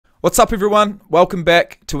What's up everyone? Welcome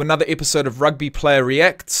back to another episode of Rugby Player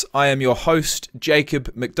Reacts. I am your host,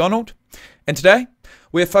 Jacob McDonald, and today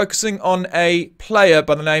we're focusing on a player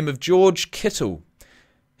by the name of GEORGE KITTLE.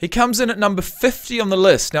 He comes in at number 50 on the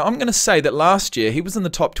list. Now I'm going to say that last year he was in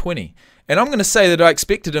the top 20, and I'm going to say that I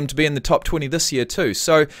expected him to be in the top 20 this year too.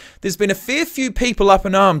 So there's been a fair few people up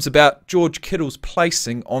in arms about GEORGE KITTLE's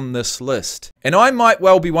placing on this list, and I might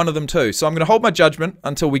well be one of them too. So I'm going to hold my judgment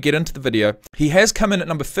until we get into the video. He has come in at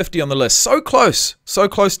number 50 on the list. So close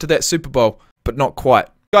to that Super Bowl, but not quite.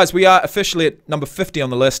 Guys, we are officially at number 50 on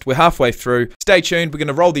the list. We're halfway through. Stay tuned. We're going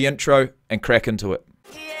to roll the intro and crack into it.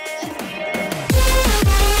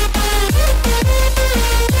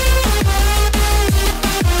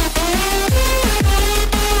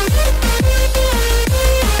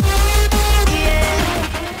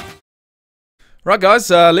 Right, guys,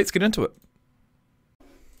 let's get into it.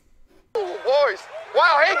 Ooh, boys.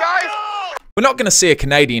 Wow, hey, guys. We're not going to see a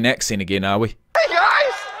Canadian accent again, are we? Hey,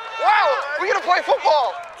 guys. Wow, we're going to play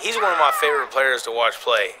football. He's one of my favorite players to watch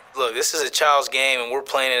play. Look, this is a child's game, and we're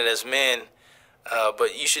playing it as men,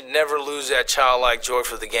 but you should never lose that childlike joy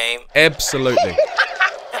for the game. Absolutely.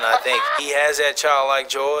 And I think he has that childlike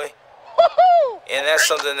joy, and that's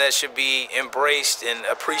something that should be embraced and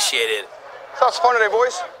appreciated. Sounds fun today,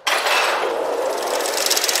 boys.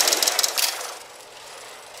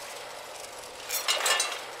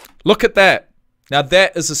 Look at that. Now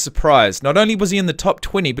that is a surprise. Not only was he in the top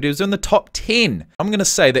 20, but he was in the top 10. I'm going to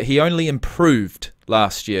say that he only improved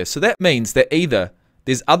last year. So that means that either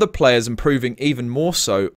there's other players improving even more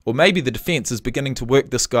so, or maybe the defense is beginning to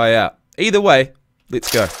work this guy out. Either way,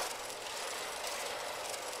 let's go.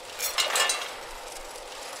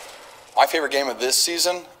 My favorite game of this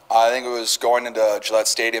season, I think it was going into Gillette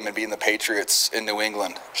Stadium and beating the Patriots in New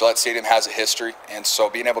England. Gillette Stadium has a history, and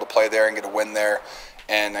so being able to play there and get a win there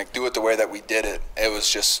and like do it the way that we did it, it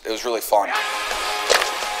was really fun.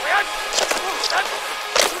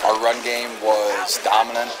 Our run game was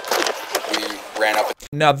dominant. We ran up.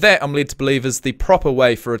 Now that I'm led to believe is the proper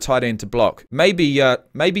way for a tight end to block. Maybe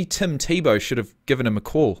Tim Tebow should have given him a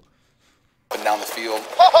call. Up and down the field.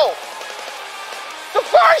 Oh! The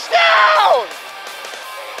first down!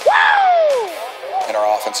 Woo! And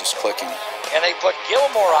our offense was clicking. And they put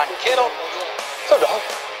Gilmore on Kittle. So, dog.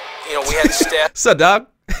 You know, we had Steph, So, Doug,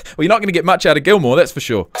 well, you're not going to get much out of Gilmore, that's for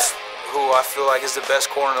sure. who I feel like is the best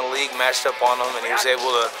corner in the league, matched up on him, and he was able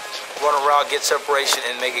to run a route, get separation,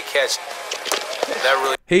 and make a catch. That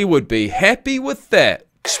really He would be happy with that.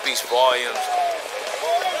 speaks volumes.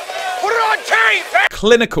 Put it on tape, man!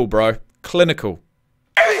 Clinical, bro. Clinical.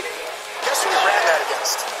 Guess who we ran that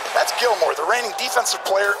against? That's Gilmore, the reigning defensive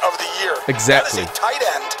player of the year. Exactly. That is a tight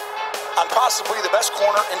end on possibly the best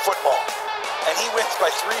corner in football. And he wins by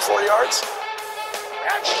 3-4 yards.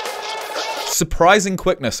 Surprising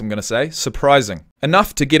quickness, I'm going to say. Surprising.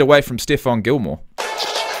 Enough to get away from Stephon Gilmore. Hey,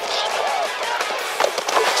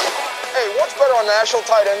 what's better on National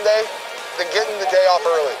Tight End Day than getting the day off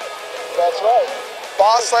early? That's right.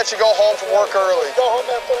 Boss lets you go home from work early. Go home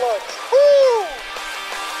after lunch. Woo!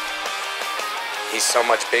 He's so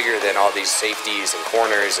much bigger than all these safeties and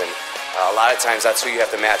corners, and a lot of times that's who you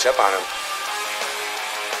have to match up on him.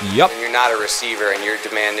 Yup. When you're not a receiver and you're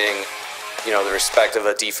demanding, you know, the respect of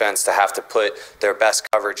a defense to have to put their best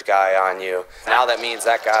coverage guy on you. Now that means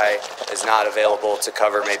that guy is not available to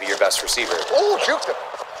cover maybe your best receiver. Ooh, juked him.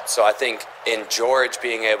 So I think in George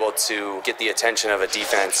being able to get the attention of a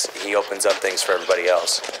defense, he opens up things for everybody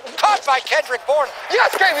else. Caught by Kendrick Bourne.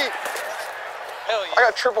 Yes, baby! Hell yeah. I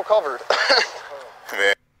got triple covered.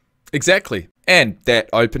 Exactly. And that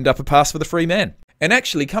opened up a pass for the free man. And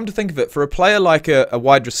actually, come to think of it, for a player like a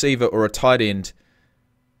wide receiver or a tight end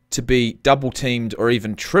to be double-teamed or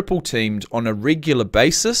even triple-teamed on a regular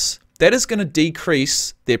basis, that is going to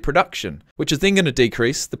decrease their production, which is then going to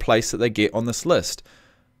decrease the place that they get on this list.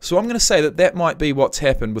 So I'm going to say that that might be what's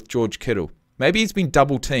happened with GEORGE KITTLE. Maybe he's been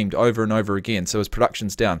double-teamed over and over again, so his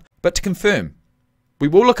production's down. But to confirm, we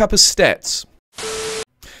will look up his stats.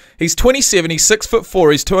 He's 27, he's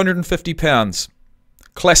 6'4", he's 250 pounds.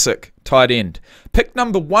 Classic tight end. Picked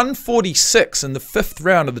number 146 in the 5th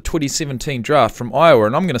round of the 2017 draft from Iowa,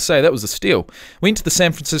 and I'm going to say that was a steal. Went to the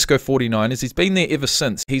San Francisco 49ers. He's been there ever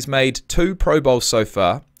since. He's made 2 Pro Bowls so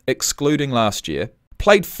far, excluding last year.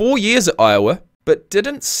 Played 4 years at Iowa, but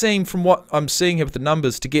didn't seem, from what I'm seeing here with the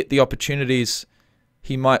numbers, to get the opportunities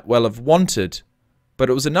he might well have wanted. But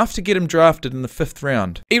it was enough to get him drafted in the 5th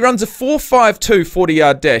round. He runs a 4.52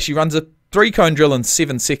 40-yard dash. He runs a 3-cone drill in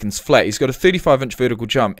 7 seconds flat. He's got a 35-inch vertical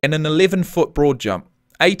jump and an 11-foot broad jump.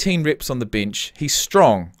 18 reps on the bench. He's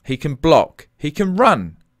strong. He can block. He can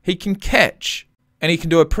run. He can catch. And he can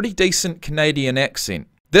do a pretty decent Canadian accent.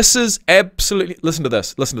 This is absolutely... Listen to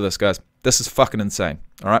this. Listen to this, guys. This is fucking insane.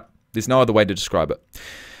 All right? There's no other way to describe it.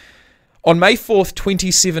 On May 4th,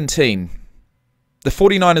 2017, the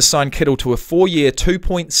 49ers signed Kittle to a 4-year,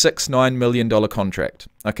 $2.69 million contract.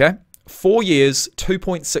 Okay? 4 years,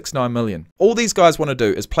 $2.69 million. All these guys want to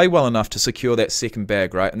do is play well enough to secure that second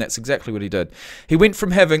bag, right? And that's exactly what he did. He went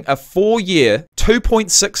from having a 4-year,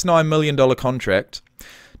 $2.69 million contract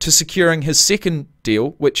to securing his second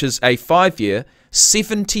deal, which is a 5-year,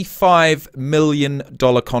 $75 million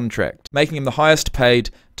contract, making him the highest paid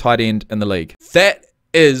tight end in the league. That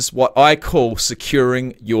is what I call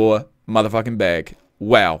securing your motherfucking bag.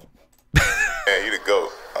 Wow. Yeah, you the GOAT,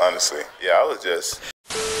 honestly. Yeah, I was just...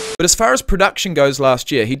 But as far as production goes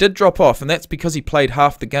last year, he did drop off, and that's because he played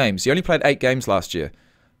half the games. He only played 8 games last year.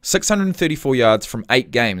 634 yards from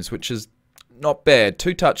 8 games, which is not bad.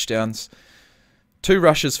 2 touchdowns, 2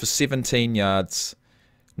 rushes for 17 yards,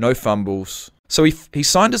 no fumbles. So he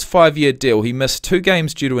signed his 5-year deal. He missed 2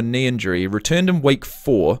 games due to a knee injury. He returned in week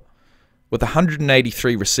 4 with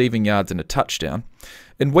 183 receiving yards and a touchdown.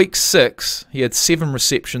 In week 6, he had 7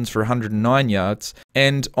 receptions for 109 yards,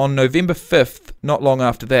 and on November 5th, not long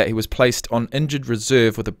after that, he was placed on injured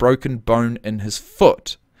reserve with a broken bone in his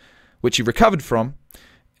foot, which he recovered from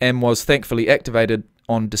and was thankfully activated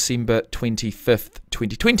on December 25th,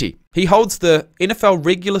 2020. He holds the NFL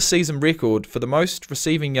regular season record for the most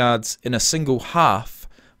receiving yards in a single half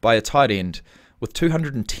by a tight end, with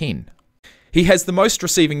 210. He has the most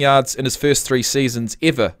receiving yards in his first 3 seasons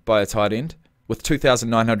ever by a tight end, with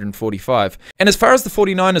 2,945. And as far as the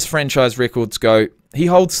 49ers franchise records go, he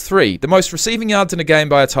holds 3. The most receiving yards in a game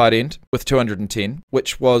by a tight end, with 210,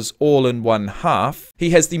 which was all in one half.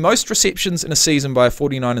 He has the most receptions in a season by a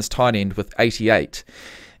 49ers tight end, with 88.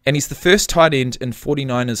 And he's the first tight end in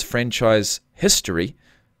 49ers franchise history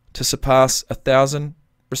to surpass 1,000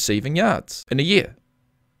 receiving yards in a year,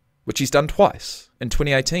 which he's done twice, in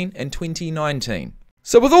 2018 and 2019.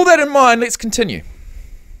 So with all that in mind, let's continue.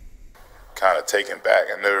 Kind of taken back.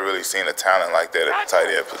 I've never really seen a talent like that at the tight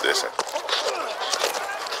end position.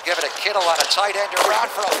 Give it a Kittle on a tight end around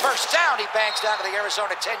for a first down. He bangs down to the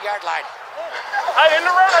Arizona 10-yard line. Tight end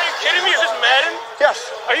around? Are you kidding me? Is this Madden? Yes.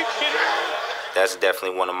 Are you kidding me? That's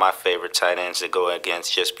definitely one of my favorite tight ends to go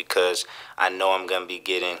against, just because I know I'm going to be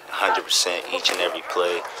getting 100% each and every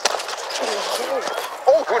play.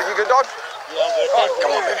 Oh, good. You good, dog? Yeah, I'm good. Oh,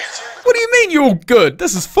 come on, baby. What do you mean you're all good?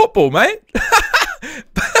 This is football, mate.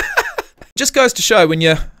 Just goes to show when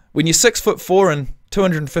you're 6'4" and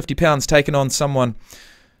 250 pounds taking on someone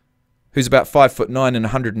who's about 5'9" and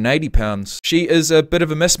 180 pounds, she is a bit of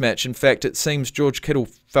a mismatch. In fact, it seems George Kittle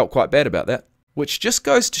felt quite bad about that, which just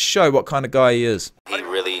goes to show what kind of guy he is. He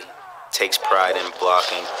really takes pride in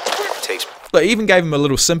blocking. Look, he even gave him a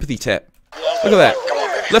little sympathy tap. Look at that.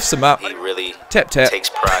 Lifts him up. He really tap. Takes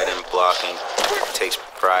pride in blocking. Takes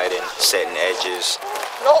pride in setting edges.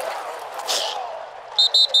 No.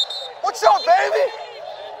 What's up, baby?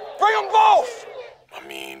 Bring them both. I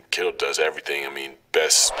mean, Kittle does everything. I mean,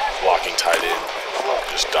 best blocking tight end.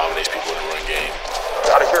 Just dominates people in the run game.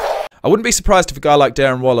 Out of here. I wouldn't be surprised if a guy like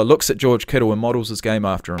Darren Waller looks at George Kittle and models his game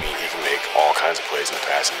after him. I mean, he can make all kinds of plays in the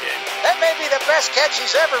passing game. That may be the best catch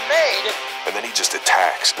he's ever made. And then he just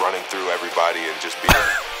attacks, running through everybody and just being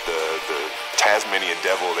the Tasmanian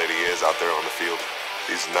devil that he is out there on the field.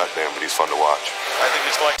 He's nut man, but he's fun to watch. I think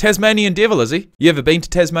it's like Tasmanian devil, is he? You ever been to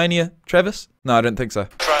Tasmania, Travis? No, I don't think so.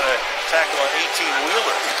 trying to tackle an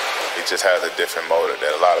 18-wheeler. He just has a different motor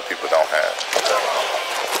that a lot of people don't have.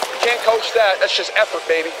 You can't coach that. That's just effort,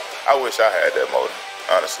 baby. I wish I had that motor,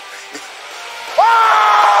 honestly.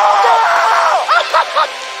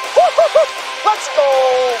 Let's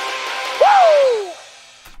go. Woo!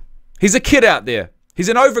 He's a kid out there. He's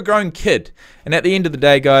an overgrown kid. And at the end of the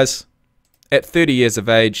day, guys, at 30 years of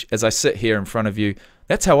age, as I sit here in front of you,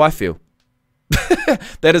 that's how I feel.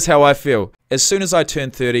 That is how I feel. As soon as I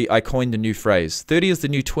turned 30, I coined a new phrase. 30 is the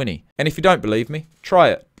new 20. And if you don't believe me, try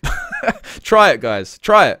it. Try it, guys.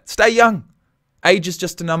 Try it. Stay young. Age is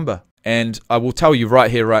just a number. And I will tell you right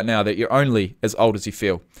here, right now, that you're only as old as you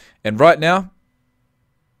feel. And right now,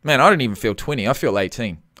 man, I don't even feel 20. I feel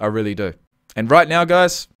 18. I really do. And right now,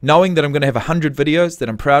 guys, knowing that I'm going to have 100 videos that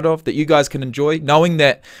I'm proud of, that you guys can enjoy, knowing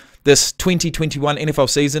that this 2021 NFL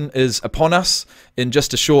season is upon us in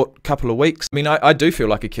just a short couple of weeks, I mean, I do feel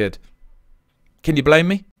like a kid. Can you blame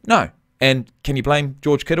me? No. And can you blame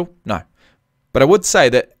George Kittle? No. But I would say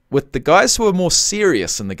that with the guys who are more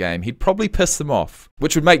serious in the game, he'd probably piss them off,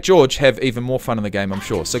 which would make George have even more fun in the game, I'm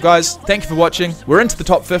sure. So guys, thank you for watching. We're into the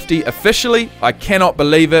top 50 officially. I cannot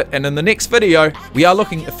believe it. And in the next video, we are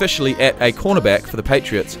looking officially at a cornerback for the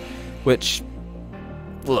Patriots, which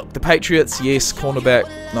look, the Patriots, yes.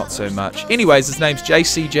 Cornerback, not so much. Anyways, his name's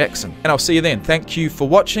JC Jackson. And I'll see you then. Thank you for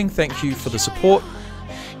watching. Thank you for the support.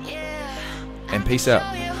 And peace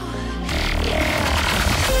out.